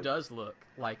 Exactly. Who does look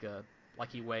like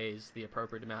he weighs the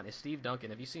appropriate amount is Steve Duncan.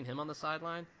 Have you seen him on the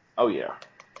sideline? Oh yeah.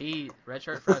 He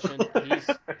redshirt freshman. He's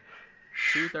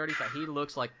 235. He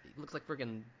looks like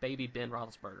freaking baby Ben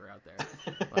Roethlisberger out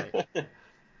there,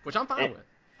 which I'm fine with.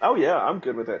 Oh yeah, I'm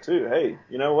good with that too. Hey,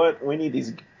 you know what? We need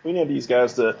these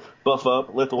guys to buff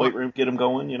up, let the weight room get them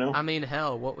going. I mean,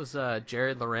 hell, what was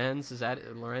Jared Lorenz? Is that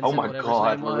Lorenzen? Oh my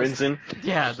God, Lorenzen.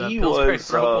 Yeah, the Pillsbury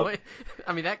Pro Boy.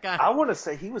 I mean, that guy. I want to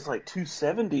say he was like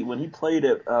 270 when he played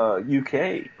at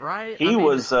UK. Right. He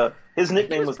was. His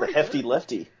nickname was the Hefty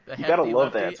Lefty. You gotta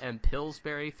love that. And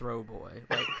Pillsbury Throw Boy.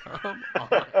 Like, come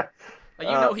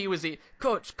on. He was the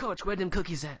Coach. Where them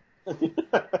cookies at?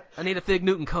 I need a Fig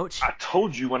Newton, Coach. I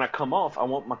told you when I come off, I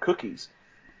want my cookies.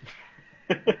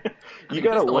 You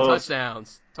gotta love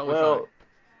touchdowns. Totally fine.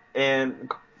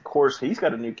 And of course, he's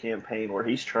got a new campaign where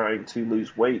he's trying to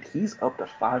lose weight. He's up to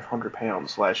 500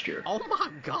 pounds last year. Oh my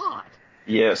God.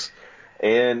 Yes,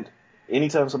 and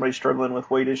anytime somebody's struggling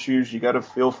with weight issues, you got to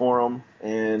feel for them.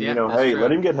 And hey, true.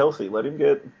 Let him get healthy. Let him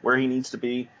get where he needs to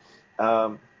be.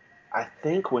 I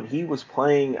think when he was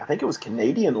playing, I think it was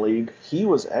Canadian League, he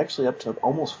was actually up to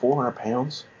almost 400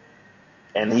 pounds,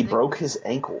 and he broke his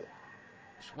ankle.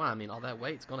 Well, I mean, all that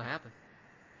weight's going to happen.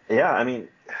 Yeah, I mean,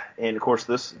 and of course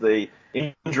the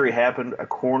injury happened. A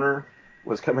corner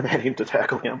was coming at him to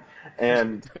tackle him,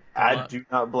 and I do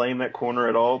not blame that corner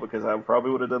at all because I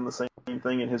probably would have done the same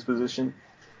thing in his position.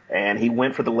 And he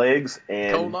went for the legs,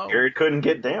 and Jared couldn't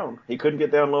get down. He couldn't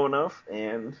get down low enough,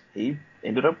 and he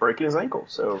ended up breaking his ankle.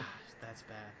 So that's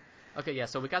bad. Okay, yeah.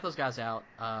 So we got those guys out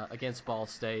against Ball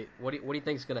State. What do you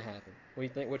think is going to happen? What do you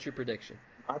think? What's your prediction?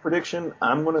 My prediction,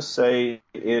 I'm going to say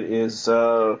it is.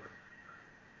 Let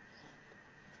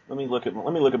me look at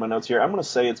my notes here. I'm going to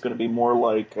say it's going to be more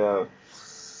like. I'm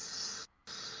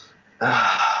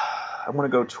going to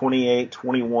go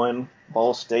 28-21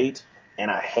 Ball State,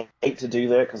 and I hate to do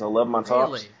that because I love my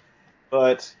Tops. Really?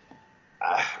 But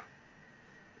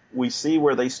we see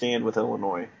where they stand with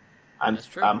Illinois. That's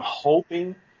true. I'm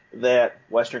hoping that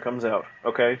Western comes out.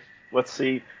 Okay, let's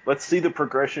see the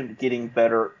progression getting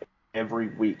better every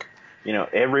week.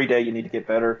 Every day you need to get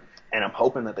better, and I'm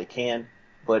hoping that they can.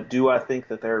 But do I think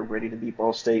that they're ready to beat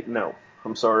Ball State? No.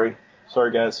 I'm sorry.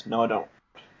 Sorry, guys. No, I don't.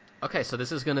 Okay, so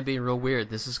this is going to be real weird.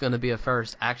 This is going to be a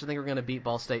first. I actually think we're going to beat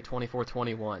Ball State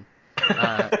 24-21.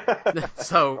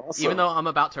 So awesome. Even though I'm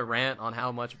about to rant on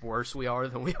how much worse we are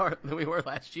than we were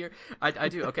last year, I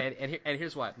do. Okay, and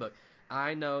here's why. Look,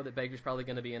 I know that Baker's probably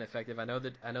going to be ineffective. I know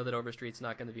that Overstreet's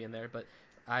not going to be in there, but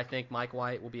I think Mike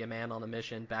White will be a man on a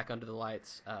mission back under the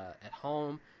lights at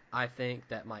home. I think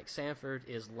that Mike Sanford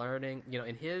is learning.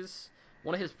 In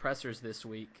one of his pressers this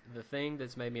week, the thing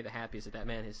that's made me the happiest that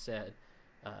man has said,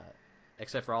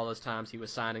 except for all those times he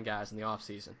was signing guys in the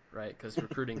offseason, right? Because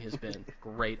recruiting has been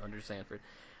great under Sanford.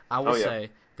 I will say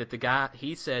that the guy,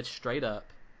 he said straight up,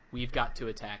 we've got to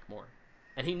attack more.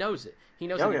 And he knows it. He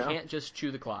knows that you can't just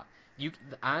chew the clock.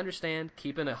 I understand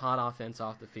keeping a hot offense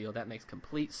off the field. That makes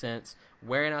complete sense.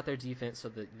 Wearing out their defense so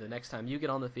that the next time you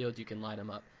get on the field, you can light them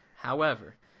up.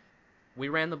 However,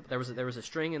 there was a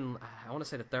string in, I want to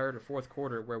say the third or fourth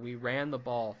quarter, where we ran the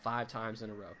ball 5 times in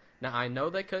a row. Now, I know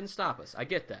they couldn't stop us. I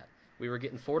get that. We were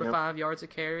getting 4 to 5 yards a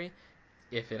carry.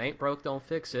 If it ain't broke, don't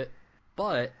fix it.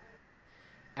 But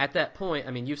at that point,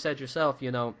 I mean, you said yourself,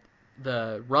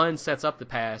 the run sets up the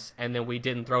pass, and then we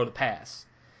didn't throw the pass.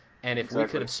 And if we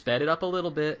could have sped it up a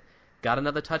little bit, got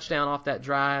another touchdown off that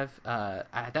drive,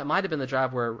 that might have been the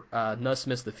drive where Nuss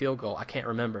missed the field goal. I can't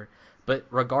remember. But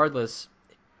regardless,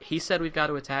 he said we've got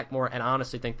to attack more, and I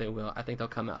honestly think they will. I think they'll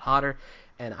come out hotter.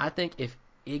 And I think if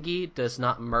Iggy does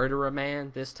not murder a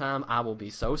man this time, I will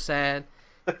be so sad.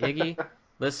 Iggy,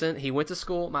 listen, he went to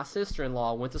school. My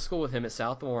sister-in-law went to school with him at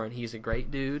South Warren. He's a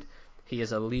great dude. He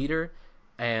is a leader.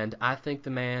 And I think the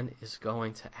man is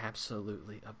going to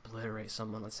absolutely obliterate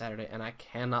someone on Saturday, and I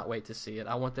cannot wait to see it.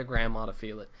 I want their grandma to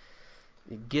feel it.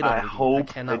 I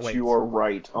hope that you are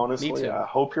right. Honestly, Me too. I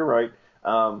hope you're right.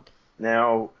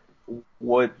 Now,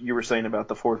 what you were saying about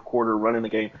the fourth quarter running the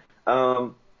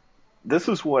game, this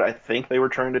is what I think they were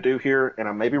trying to do here, and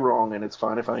I may be wrong, and it's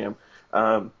fine if I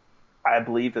am. I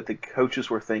believe that the coaches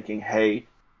were thinking, hey,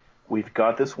 we've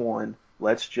got this one.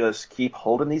 Let's just keep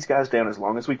holding these guys down as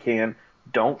long as we can.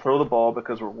 Don't throw the ball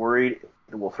because we're worried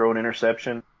we'll throw an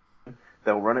interception.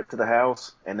 They'll run it to the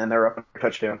house, and then they're up a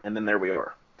touchdown, and then there we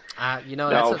are. That's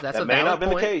that a may valid not have been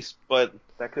point. the case, but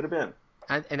that could have been.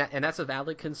 And that's a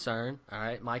valid concern. All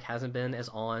right, Mike hasn't been as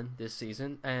on this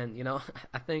season, and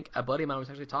I think a buddy of mine was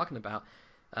actually talking about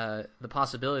the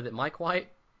possibility that Mike White,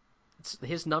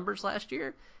 his numbers last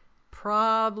year,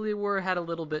 probably had a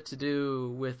little bit to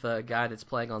do with a guy that's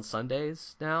playing on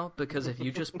Sundays now, because if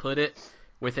you just put it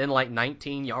within like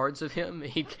 19 yards of him,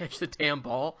 he'd catch the damn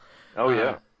ball. Oh,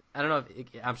 yeah. I don't know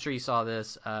I'm sure you saw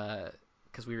this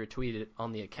because we retweeted it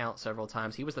on the account several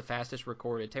times. He was the fastest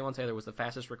recorded. Taywan Taylor was the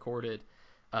fastest recorded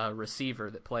receiver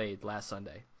that played last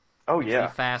Sunday. Oh, He's yeah.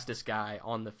 the fastest guy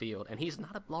on the field. And he's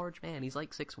not a large man. He's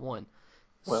like 6'1".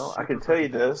 Well, I can tell you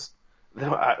this.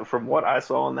 From what I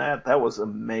saw on that was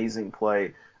amazing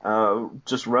play.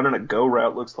 Just running a go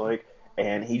route, looks like,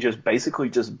 and he just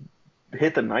basically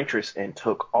hit the nitrous and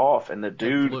took off. And the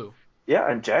dude, flew. Yeah,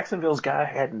 and Jacksonville's guy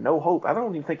had no hope. I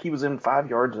don't even think he was in 5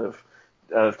 yards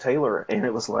of Taylor, and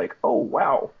it was like, oh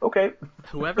wow, okay.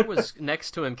 Whoever was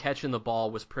next to him catching the ball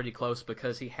was pretty close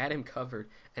because he had him covered.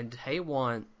 And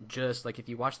Taywan, just like if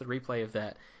you watch the replay of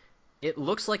that, it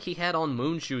looks like he had on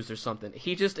moon shoes or something.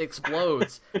 He just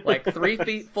explodes like 3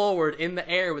 feet forward in the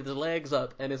air with his legs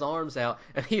up and his arms out,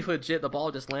 and the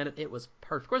ball just landed. It was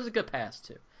perfect. Of course, it's a good pass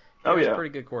too. He was a pretty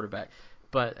good quarterback.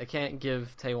 But I can't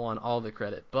give Taywan all the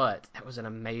credit. But that was an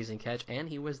amazing catch, and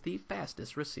he was the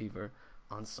fastest receiver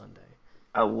on Sunday.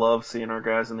 I love seeing our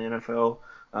guys in the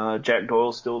NFL. Jack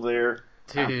Doyle's still there.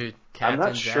 Dude,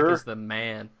 Captain Jack is the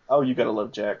man. Oh, you got to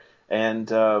love Jack. And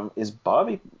is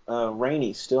Bobby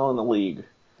Rainey still in the league?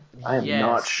 I am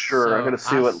not sure. So I'm going to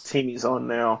see what team he's on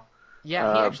now.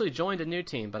 Yeah, he actually joined a new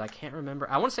team, but I can't remember.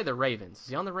 I want to say the Ravens. Is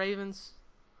he on the Ravens?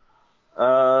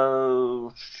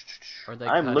 I'm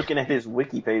looking at his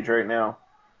wiki page right now.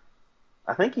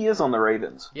 I think he is on the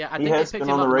Ravens. Yeah, I think he has been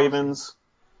on the Ravens.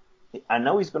 I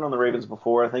know he's been on the Ravens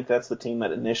before. I think that's the team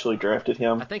that initially drafted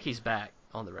him. I think he's back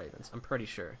on the Ravens. I'm pretty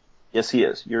sure. Yes, he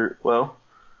is.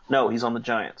 No, he's on the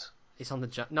Giants.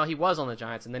 No, he was on the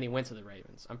Giants, and then he went to the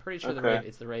Ravens. I'm pretty sure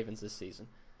it's the Ravens this season.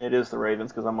 It is the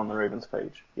Ravens because I'm on the Ravens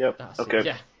page. Yep. Okay.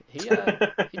 Yeah, he's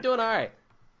doing all right.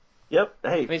 Yep.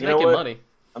 Hey, he's making money.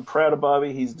 I'm proud of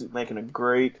Bobby. He's making a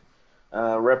great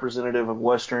representative of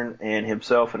Western and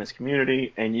himself and his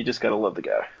community, and you just got to love the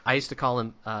guy. I used to call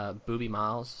him Booby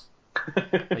Miles.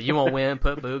 You won't win,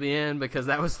 put Booby in, because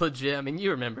that was legit. I mean,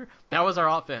 you remember. That was our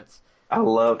offense. And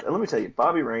let me tell you,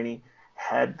 Bobby Rainey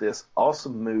had this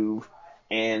awesome move,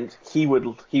 and he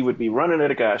would be running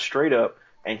at a guy straight up,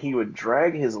 and he would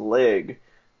drag his leg,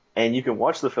 and you can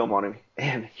watch the film on him,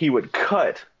 and he would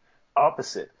cut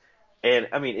opposite. And,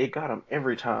 I mean, it got him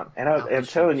every time. And I'm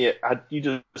telling you,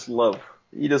 you just love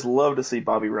to see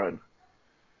Bobby run.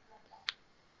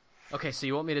 Okay, so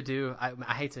you want me to do?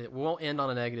 I hate to. We won't end on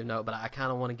a negative note, but I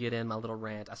kind of want to get in my little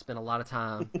rant. I spent a lot of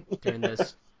time during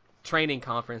this training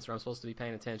conference where I'm supposed to be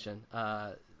paying attention,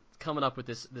 coming up with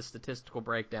this statistical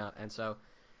breakdown, and so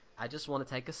I just want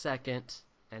to take a second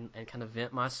and kind of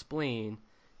vent my spleen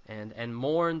and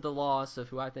mourn the loss of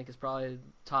who I think is probably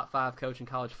top 5 coach in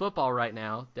college football right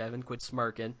now. Devin, quit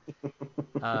smirking.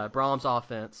 Brahms'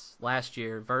 offense last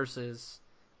year versus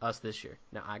us this year.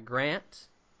 Now I grant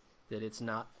that it's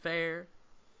not fair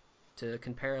to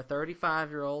compare a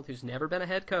 35-year-old who's never been a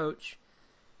head coach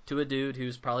to a dude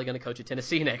who's probably going to coach at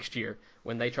Tennessee next year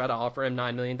when they try to offer him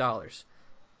 $9 million.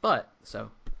 But, so,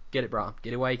 get it, Brom.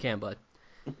 Get it while you can, bud.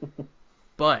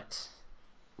 But,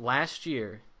 last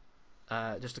year,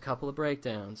 just a couple of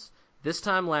breakdowns. This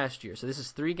time last year, so this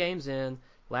is 3 games in,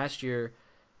 last year,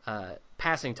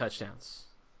 passing touchdowns.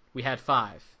 We had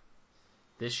 5.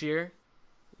 This year,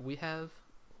 we have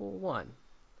 1.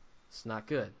 It's not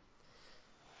good.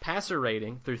 Passer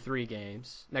rating through 3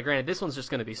 games. Now, granted, this one's just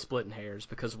going to be splitting hairs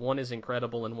because one is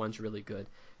incredible and one's really good.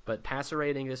 But passer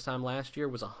rating this time last year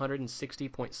was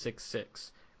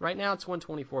 160.66. Right now, it's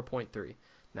 124.3.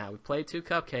 Now, we played 2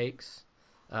 cupcakes.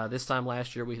 This time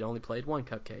last year, we had only played 1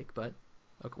 cupcake. But,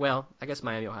 okay, well, I guess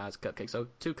Miami, Ohio is a cupcake, so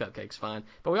 2 cupcakes, fine.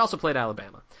 But we also played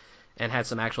Alabama and had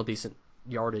some actual decent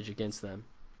yardage against them.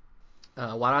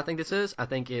 Why do I think this is? I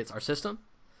think it's our system.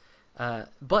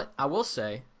 But I will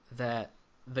say that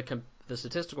the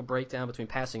statistical breakdown between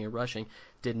passing and rushing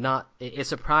did not. It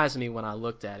surprised me when I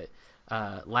looked at it.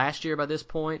 Last year, by this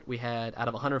point, we had out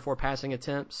of 104 passing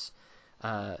attempts,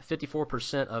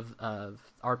 54% of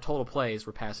our total plays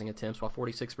were passing attempts, while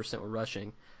 46% were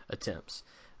rushing attempts.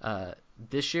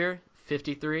 This year,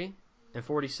 53 and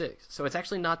 46. So it's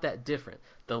actually not that different.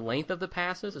 The length of the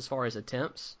passes, as far as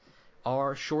attempts,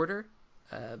 are shorter.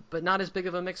 But not as big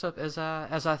of a mix-up as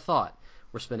I thought.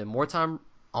 We're spending more time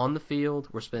on the field.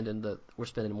 We're spending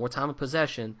more time in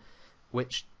possession,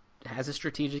 which has a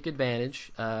strategic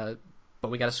advantage. But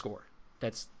we got to score.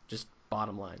 That's just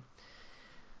bottom line.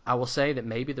 I will say that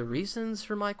maybe the reasons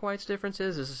for Mike White's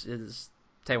differences is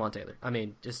Taywan Taylor. I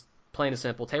mean, just plain and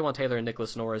simple. Taywan Taylor and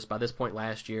Nicholas Norris by this point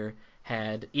last year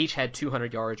each had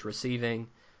 200 yards receiving,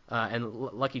 and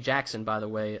Lucky Jackson, by the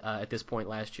way, at this point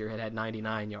last year had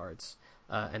 99 yards.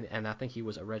 And I think he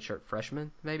was a redshirt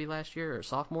freshman maybe last year or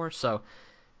sophomore. So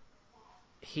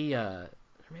he, or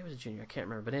maybe it was a junior, I can't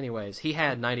remember. But anyways, he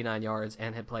had 99 yards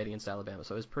and had played against Alabama,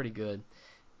 so it was pretty good.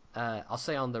 I'll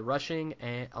say on the rushing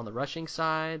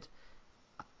side,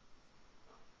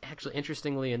 actually,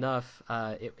 interestingly enough,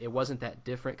 it wasn't that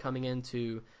different coming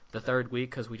into the 3rd week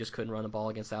because we just couldn't run a ball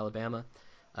against Alabama.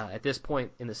 At this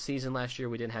point in the season last year,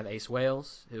 we didn't have Ace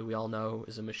Wales, who we all know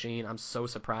is a machine. I'm so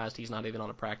surprised he's not even on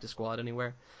a practice squad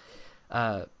anywhere.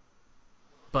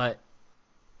 But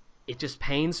it just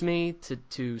pains me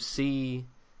to see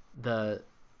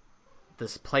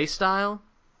this play style,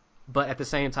 but at the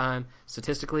same time,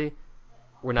 statistically,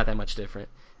 we're not that much different.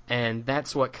 And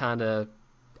that's what kind of,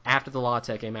 after the La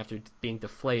Tech game, after being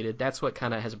deflated, that's what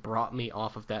kind of has brought me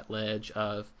off of that ledge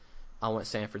of I want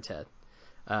Sanford Ted.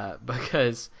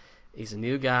 Because he's a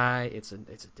new guy, it's a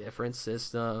different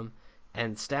system,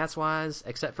 and stats-wise,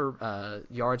 except for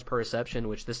yards per reception,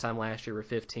 which this time last year were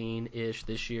 15-ish,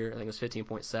 this year I think it was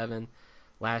 15.7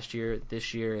 last year.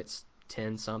 This year it's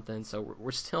 10-something, so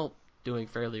we're still doing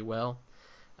fairly well.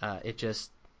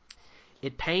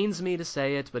 It pains me to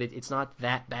say it, but it's not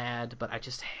that bad, but I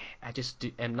just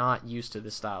am not used to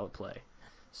this style of play.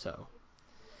 So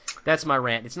that's my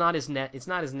rant. It's not as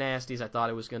nasty as I thought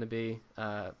it was going to be,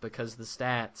 because the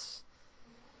stats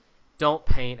don't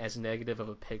paint as negative of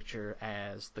a picture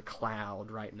as the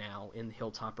cloud right now in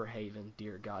Hilltopper Haven.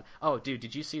 Dear God. Oh, dude,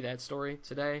 did you see that story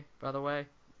today? By the way.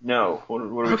 No. What are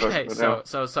we talking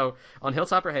about now? So on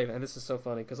Hilltopper Haven, and this is so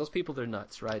funny because those people, they're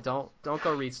nuts, right? Don't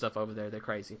go read stuff over there. They're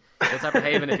crazy. Hilltopper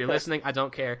Haven, if you're listening, I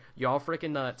don't care. Y'all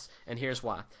freaking nuts, and here's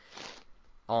why.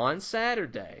 On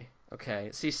Saturday. Okay,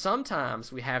 see,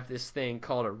 sometimes we have this thing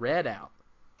called a redout.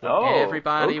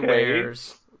 Everybody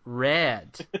wears red.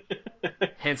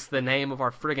 Hence the name of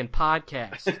our friggin'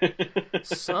 podcast.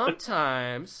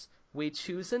 Sometimes we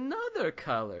choose another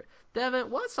color. Devin,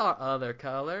 what's our other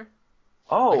color?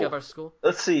 Oh, like of our school?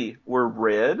 Let's see. We're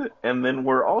red, and then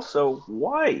we're also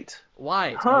white.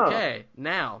 White, okay.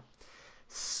 Now,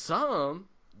 some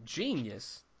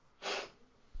genius,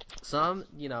 some,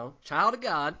 child of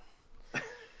God,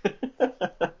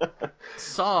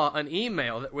 saw an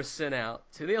email that was sent out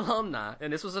to the alumni,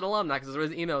 and this was an alumni because there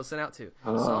was an email sent out to.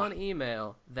 Saw an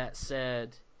email that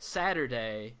said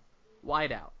Saturday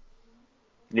whiteout.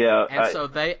 Yeah, and so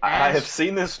they asked I have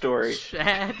seen this story.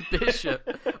 Chad Bishop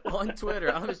on Twitter.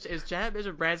 I don't know if it's Chad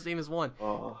Bishop, Brad Stevens one.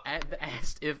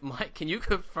 Asked if Mike, can you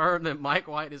confirm that Mike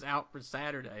White is out for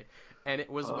Saturday? And it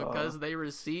was because they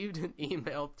received an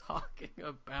email talking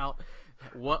about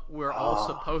what we're all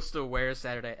supposed to wear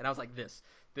Saturday. And I was like,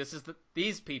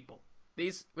 these people.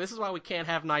 This is why we can't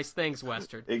have nice things,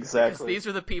 Western. Exactly. Because these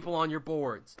are the people on your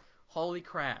boards. Holy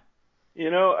crap.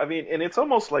 I mean, and it's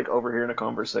almost like overhearing a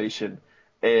conversation,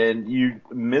 and you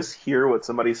mishear what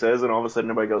somebody says, and all of a sudden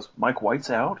everybody goes, Mike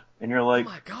White's out? And you're like, oh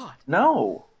my God.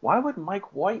 No, why would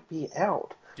Mike White be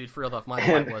out? Dude, for real though, if Mike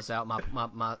White was out,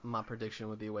 my prediction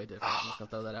would be way different. I'm just going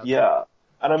to throw that out there. Yeah.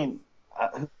 And I mean,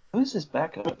 who's his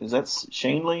backup? Is that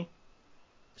Shanley?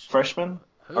 Freshman?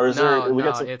 Or is we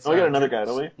got another guy,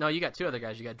 don't we? No, you got two other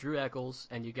guys. You got Drew Eccles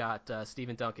and you got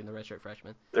Steven Duncan, the redshirt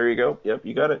freshman. There you go. Yep,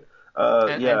 you got it.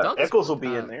 And Eccles will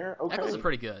be in there. Okay. Eccles is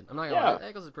pretty good. I'm not going to lie.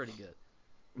 Eccles is pretty good.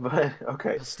 But,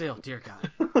 okay. But still, dear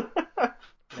God.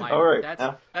 All right.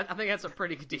 I think that's a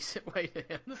pretty decent way to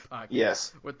end the podcast.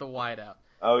 Yes. With the whiteout.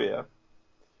 Oh, yeah.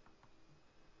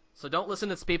 So don't listen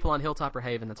to people on Hilltop or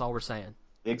Haven. That's all we're saying.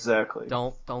 Exactly.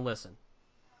 Don't listen.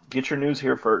 Get your news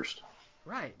here first.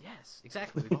 Right, yes,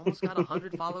 exactly. We've almost got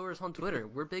 100 followers on Twitter.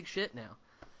 We're big shit now.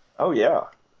 Oh, yeah.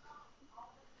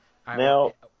 Right,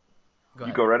 now,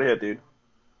 you go right ahead, dude.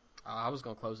 I was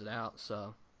going to close it out,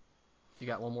 so if you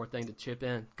got one more thing to chip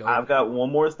in, go. I've got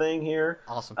one more thing here.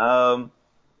 Awesome.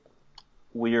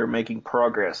 We are making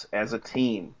progress as a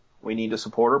team. We need to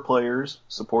support our players,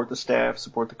 support the staff,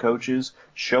 support the coaches,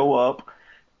 show up,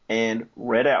 and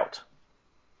red out.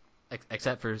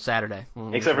 Except for Saturday.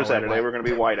 Except for Saturday, we're going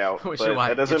to be white out. But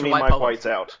that doesn't mean Mike White's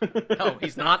out. No,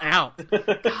 he's not out.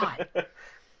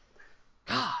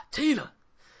 God, Tina.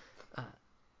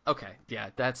 Okay,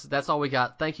 yeah, that's all we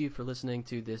got. Thank you for listening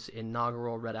to this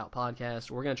inaugural Redout podcast.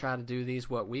 We're going to try to do these,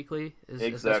 weekly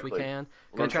as best we can.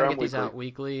 We're going to try to get these out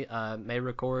weekly. May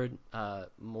record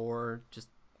more, just,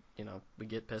 we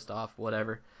get pissed off,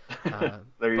 whatever.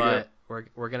 There you go.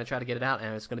 We're going to try to get it out,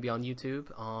 and it's going to be on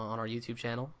YouTube, on our YouTube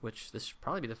channel, which this should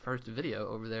probably be the first video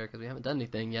over there because we haven't done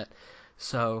anything yet.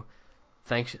 So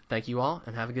thank you all,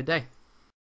 and have a good day.